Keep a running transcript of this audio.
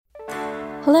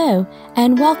Hello,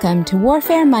 and welcome to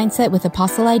Warfare Mindset with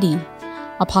Apostle ID.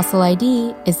 Apostle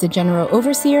ID is the General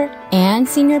Overseer and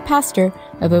Senior Pastor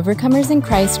of Overcomers in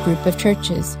Christ group of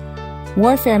churches.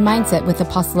 Warfare Mindset with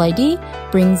Apostle ID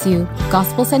brings you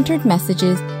gospel-centered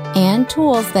messages and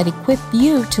tools that equip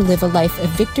you to live a life of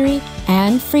victory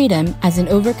and freedom as an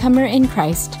overcomer in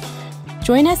Christ.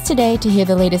 Join us today to hear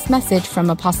the latest message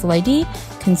from Apostle ID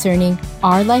concerning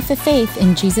our life of faith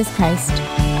in Jesus Christ.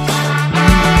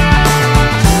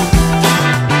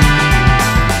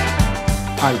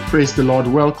 Hi, praise the Lord.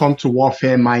 Welcome to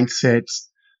Warfare Mindset.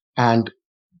 And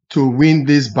to win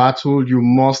this battle, you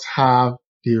must have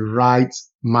the right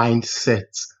mindset.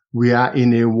 We are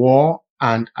in a war,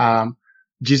 and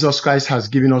Jesus Christ has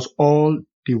given us all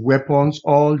the weapons,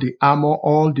 all the armor,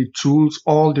 all the tools,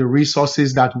 all the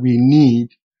resources that we need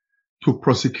to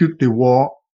prosecute the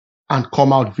war and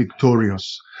come out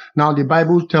victorious. Now, the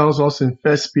Bible tells us in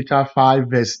 1 Peter 5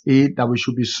 verse 8 that we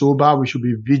should be sober, we should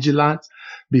be vigilant,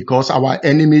 because our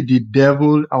enemy, the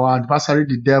devil, our adversary,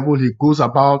 the devil, he goes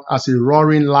about as a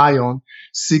roaring lion,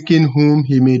 seeking whom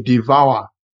he may devour.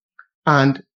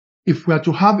 And if we are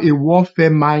to have a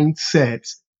warfare mindset,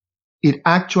 it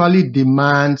actually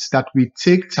demands that we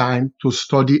take time to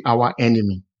study our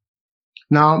enemy.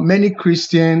 Now, many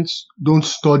Christians don't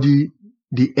study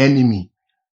the enemy,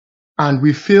 and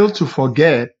we fail to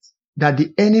forget that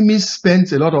the enemy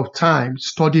spends a lot of time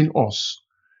studying us.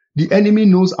 The enemy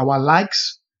knows our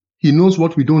likes. He knows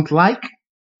what we don't like.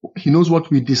 He knows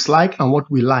what we dislike and what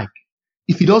we like.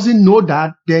 If he doesn't know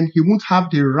that, then he won't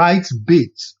have the right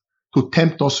bait to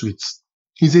tempt us with.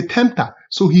 He's a tempter.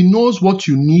 So he knows what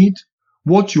you need,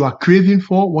 what you are craving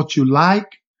for, what you like.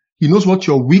 He knows what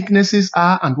your weaknesses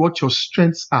are and what your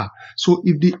strengths are. So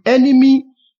if the enemy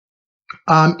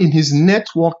in his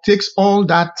network takes all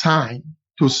that time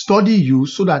to study you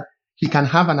so that he can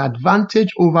have an advantage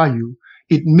over you,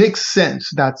 it makes sense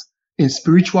that in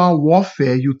spiritual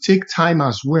warfare, you take time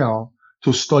as well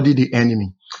to study the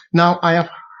enemy. Now, I have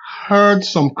heard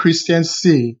some Christians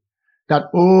say that,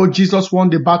 oh, Jesus won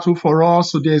the battle for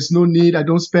us, so there's no need. I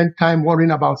don't spend time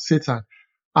worrying about Satan.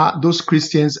 Those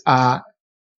Christians are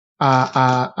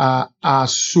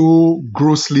so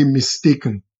grossly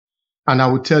mistaken. And I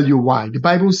will tell you why. The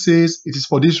Bible says it is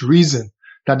for this reason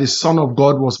that the Son of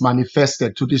God was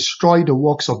manifested, to destroy the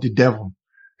works of the devil.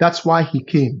 That's why he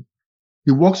came.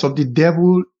 The works of the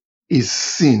devil is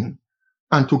sin,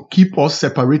 and to keep us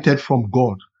separated from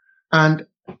God. And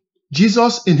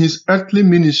Jesus in his earthly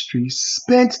ministry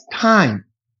spent time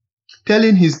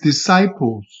telling his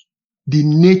disciples the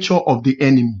nature of the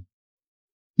enemy.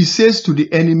 He says to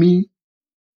the enemy,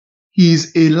 he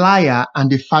is a liar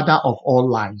and the father of all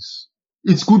lies.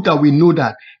 It's good that we know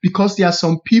that, because there are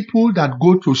some people that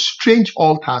go to strange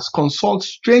altars, consult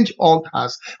strange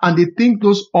altars, and they think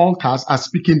those altars are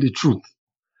speaking the truth,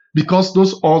 because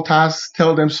those altars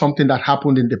tell them something that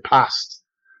happened in the past,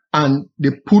 and they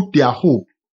put their hope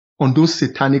on those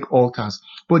satanic altars.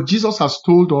 But Jesus has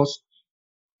told us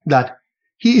that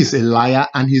he is a liar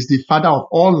and he's the father of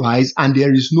all lies, and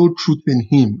there is no truth in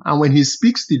him. And when he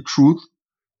speaks the truth,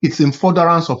 it's in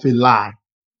furtherance of a lie.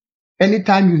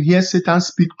 Anytime you hear Satan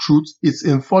speak truth, it's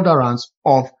in furtherance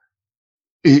of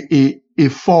a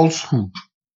falsehood.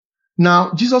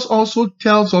 Now, Jesus also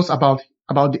tells us about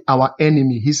our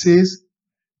enemy. He says,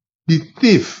 the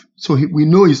thief, so we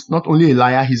know he's not only a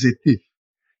liar, he's a thief.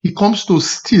 He comes to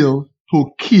steal, to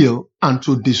kill, and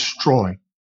to destroy.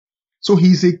 So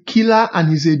he's a killer and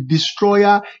he's a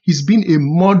destroyer. He's been a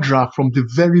murderer from the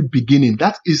very beginning.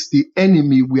 That is the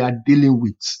enemy we are dealing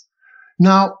with.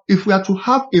 Now, if we are to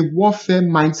have a warfare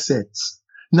mindset,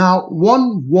 now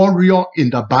one warrior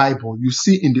in the Bible you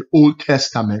see in the Old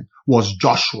Testament was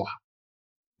Joshua.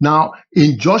 Now,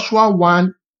 in Joshua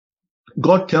 1,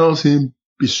 God tells him,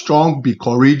 be strong, be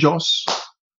courageous,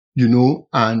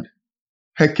 and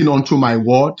hearken unto my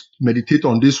word, meditate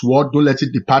on this word, don't let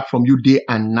it depart from you day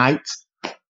and night,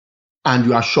 and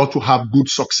you are sure to have good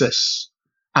success.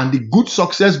 And the good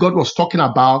success God was talking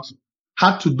about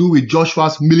had to do with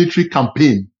Joshua's military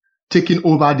campaign, taking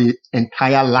over the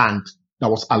entire land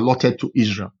that was allotted to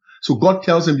Israel. So God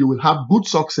tells him, you will have good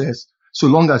success so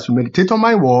long as you meditate on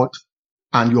my word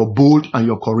and you're bold and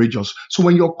you're courageous. So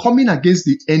when you're coming against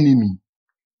the enemy,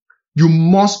 you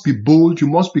must be bold, you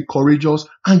must be courageous,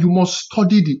 and you must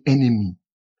study the enemy.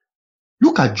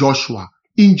 Look at Joshua.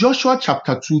 In Joshua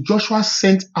chapter 2, Joshua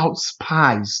sent out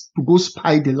spies to go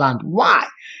spy the land. Why?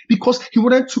 Because he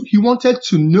wanted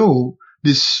to know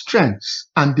the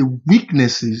strengths and the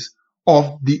weaknesses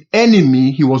of the enemy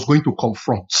he was going to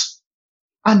confront.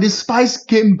 And the spies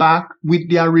came back with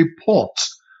their report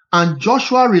And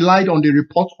Joshua relied on the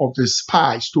report of the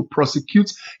spies to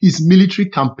prosecute his military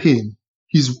campaign,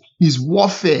 his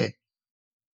warfare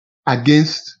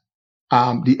against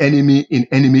the enemy in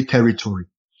enemy territory.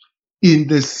 In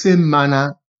the same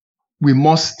manner, we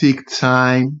must take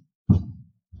time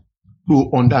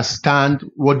to understand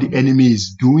what the enemy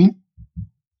is doing.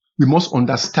 We must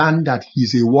understand that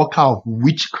he's a worker of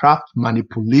witchcraft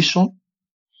manipulation.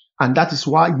 And that is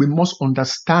why we must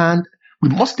understand, we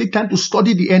must take time to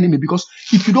study the enemy, because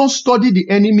if you don't study the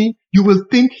enemy, you will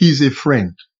think he's a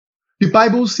friend. The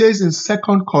Bible says in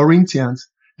 2 Corinthians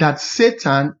that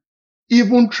Satan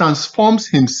even transforms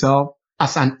himself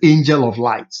as an angel of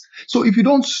light. So if you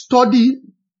don't study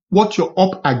what you're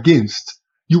up against,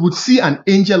 you would see an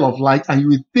angel of light and you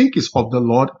would think it's of the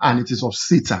Lord and it is of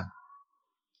Satan.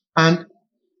 And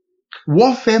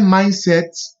warfare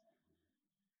mindset,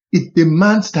 it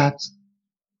demands that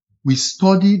we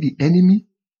study the enemy,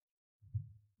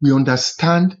 we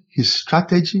understand his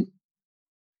strategy,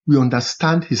 we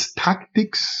understand his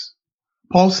tactics.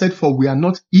 Paul said, for we are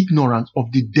not ignorant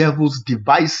of the devil's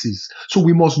devices. So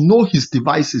we must know his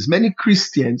devices. Many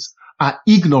Christians are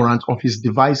ignorant of his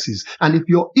devices. And if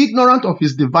you're ignorant of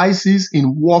his devices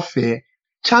in warfare,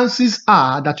 chances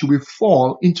are that you will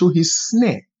fall into his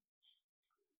snare.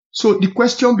 So the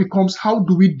question becomes, how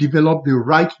do we develop the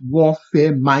right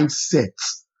warfare mindset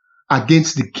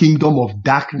against the kingdom of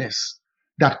darkness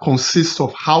that consists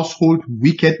of household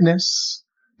wickedness,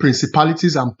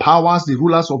 principalities and powers, the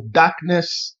rulers of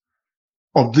darkness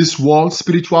of this world,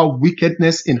 spiritual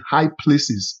wickedness in high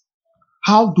places?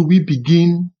 How do we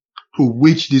begin to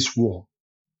wage this war?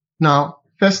 Now,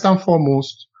 first and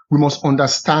foremost, we must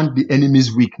understand the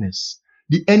enemy's weakness.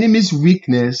 The enemy's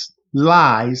weakness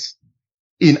lies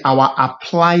in our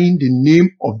applying the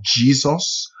name of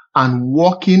Jesus and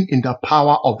walking in the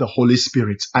power of the Holy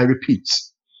Spirit. I repeat,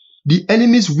 the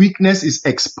enemy's weakness is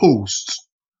exposed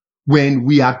when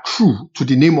we are true to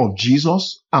the name of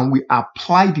Jesus and we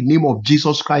apply the name of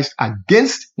Jesus Christ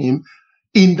against him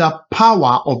in the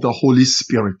power of the Holy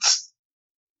Spirit.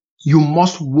 You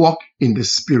must walk in the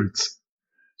Spirit.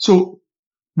 So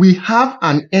we have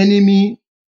an enemy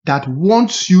that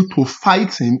wants you to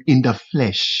fight him in the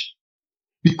flesh,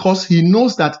 because he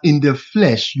knows that in the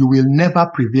flesh you will never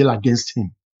prevail against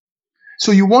him.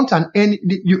 So you want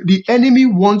the enemy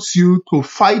wants you to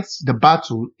fight the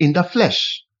battle in the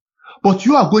flesh, but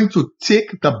you are going to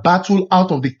take the battle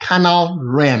out of the carnal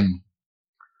realm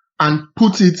and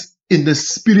put it in the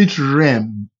spirit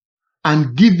realm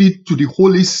and give it to the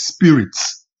Holy Spirit.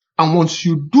 And once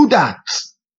you do that,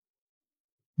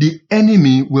 the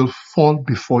enemy will fall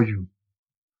before you.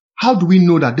 How do we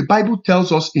know that? The Bible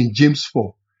tells us in James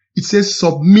 4, it says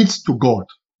submit to God.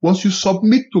 Once you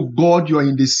submit to God, you are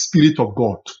in the Spirit of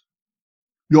God.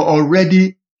 You're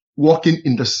already walking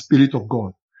in the Spirit of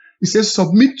God. It says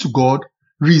submit to God,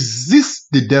 resist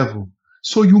the devil.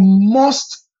 So you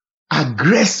must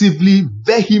aggressively,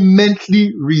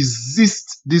 vehemently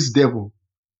resist this devil.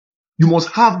 You must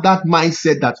have that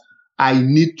mindset that I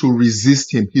need to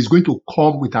resist him. He's going to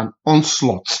come with an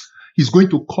onslaught. He's going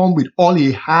to come with all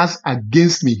he has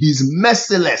against me. He's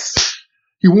merciless.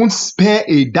 He won't spare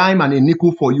a dime and a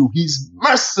nickel for you. He's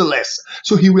merciless.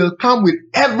 So he will come with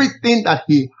everything that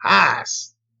he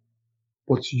has.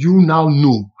 But you now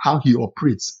know how he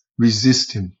operates.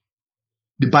 Resist him.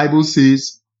 The Bible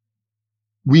says,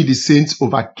 we the saints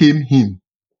overcame him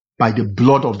by the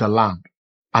blood of the Lamb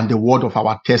and the word of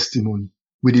our testimony.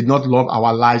 We did not love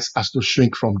our lives as to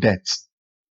shrink from death.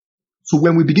 So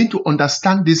when we begin to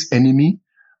understand this enemy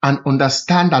and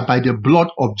understand that by the blood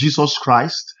of Jesus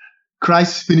Christ,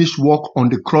 Christ's finished work on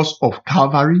the cross of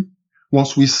Calvary,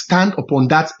 once we stand upon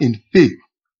that in faith,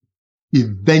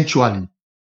 eventually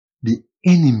the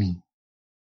enemy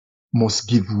must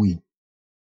give way.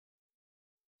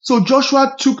 So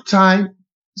Joshua took time,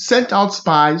 sent out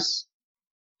spies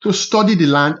to study the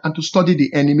land and to study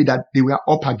the enemy that they were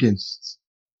up against.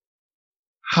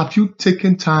 Have you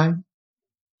taken time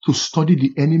to study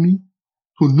the enemy,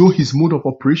 to know his mode of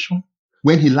operation,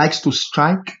 when he likes to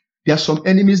strike? There are some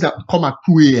enemies that come at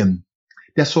 2 a.m.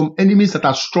 There are some enemies that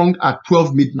are strong at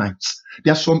 12 midnight.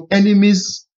 There are some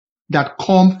enemies that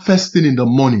come first thing in the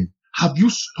morning. Have you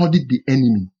studied the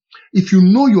enemy? If you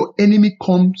know your enemy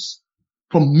comes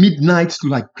from midnight to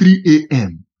like 3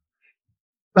 a.m.,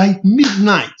 by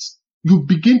midnight, you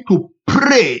begin to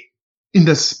pray in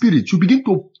the spirit. You begin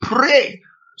to pray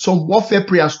some warfare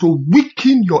prayers to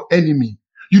weaken your enemy.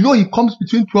 You know he comes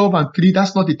between 12 and 3.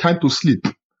 That's not the time to sleep.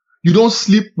 You don't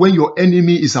sleep when your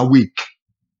enemy is awake.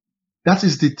 That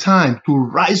is the time to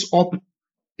rise up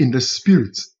in the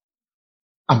spirit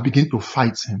and begin to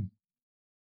fight him.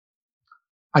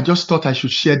 I just thought I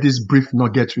should share this brief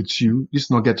nugget with you,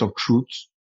 this nugget of truth,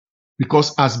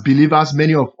 because as believers,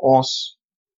 many of us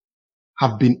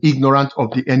have been ignorant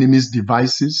of the enemy's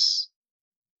devices.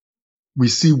 We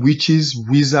see witches,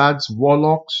 wizards,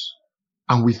 warlocks,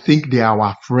 and we think they are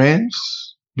our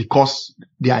friends because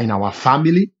they are in our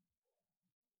family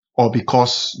or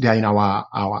because they are in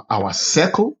our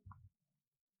circle.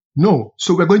 No.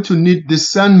 So we're going to need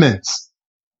discernment.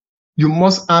 You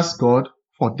must ask God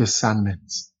for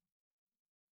discernment.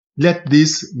 Let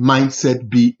this mindset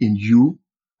be in you,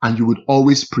 and you would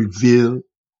always prevail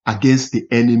against the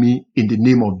enemy in the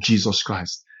name of Jesus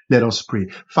Christ. Let us pray.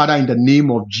 Father, in the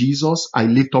name of Jesus, I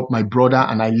lift up my brother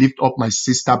and I lift up my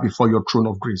sister before your throne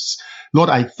of grace. Lord,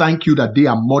 I thank you that they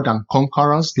are more than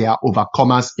conquerors. They are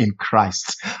overcomers in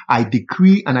Christ. I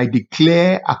decree and I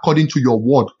declare according to your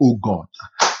word, O God,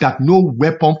 that no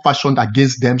weapon fashioned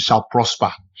against them shall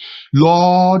prosper.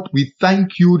 Lord, we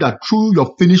thank you that through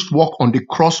your finished work on the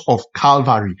cross of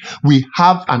Calvary, we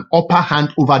have an upper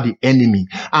hand over the enemy.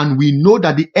 And we know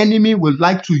that the enemy will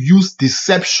like to use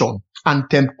deception and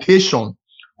temptation,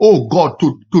 oh God,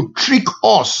 to trick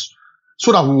us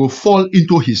so that we will fall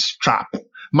into his trap.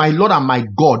 My Lord and my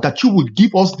God, that you would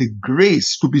give us the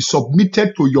grace to be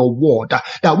submitted to your word,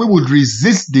 that we would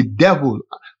resist the devil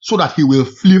so that he will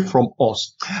flee from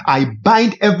us. I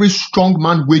bind every strong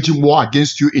man waging war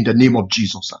against you in the name of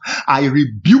Jesus. I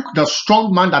rebuke the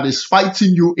strong man that is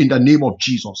fighting you in the name of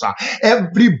Jesus.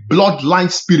 Every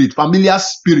bloodline spirit, familiar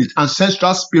spirit,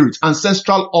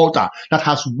 ancestral altar that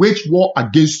has waged war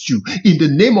against you, in the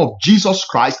name of Jesus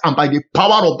Christ and by the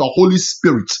power of the Holy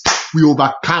Spirit, we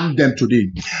overcome them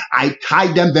today. I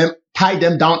tie them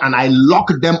down and I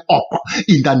lock them up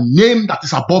in the name that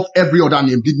is above every other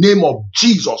name, the name of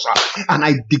Jesus. And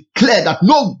I declare that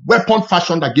no weapon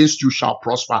fashioned against you shall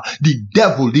prosper. The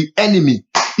devil, the enemy,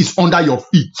 is under your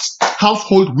feet.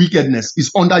 Household wickedness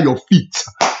is under your feet.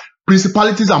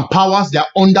 Principalities and powers, they are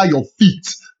under your feet.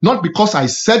 Not because I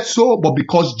said so, but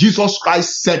because Jesus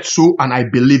Christ said so and I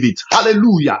believe it.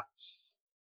 Hallelujah.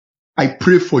 I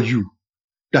pray for you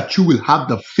that you will have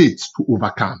the faith to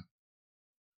overcome,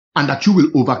 and that you will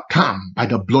overcome by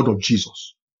the blood of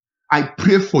Jesus. I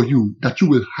pray for you that you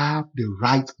will have the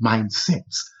right mindset,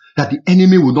 that the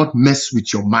enemy will not mess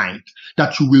with your mind,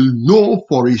 that you will know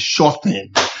for a sure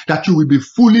thing, that you will be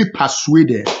fully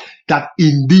persuaded that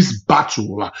in this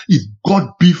battle, if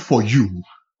God be for you,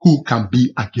 who can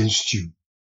be against you?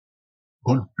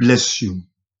 God bless you.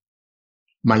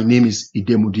 My name is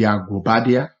Idemudia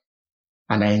Gobadia,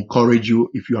 and I encourage you,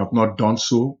 if you have not done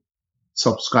so,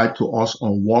 subscribe to us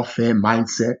on Warfare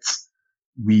Mindsets.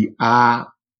 We are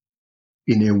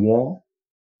in a war,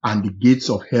 and the gates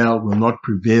of hell will not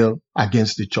prevail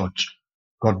against the church.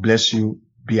 God bless you.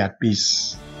 Be at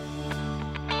peace.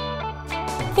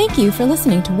 Thank you for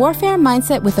listening to Warfare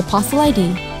Mindset with Apostle ID.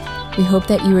 We hope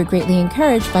that you were greatly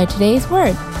encouraged by today's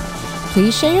word.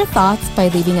 Please share your thoughts by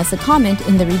leaving us a comment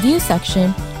in the review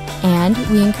section, and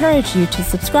we encourage you to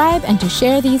subscribe and to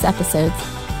share these episodes.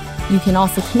 You can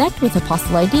also connect with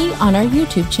Apostle ID on our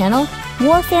YouTube channel,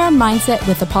 Warfare Mindset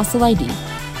with Apostle ID.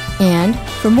 And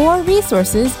for more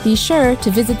resources, be sure to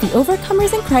visit the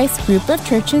Overcomers in Christ group of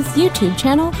churches YouTube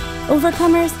channel,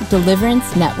 Overcomers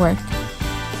Deliverance Network.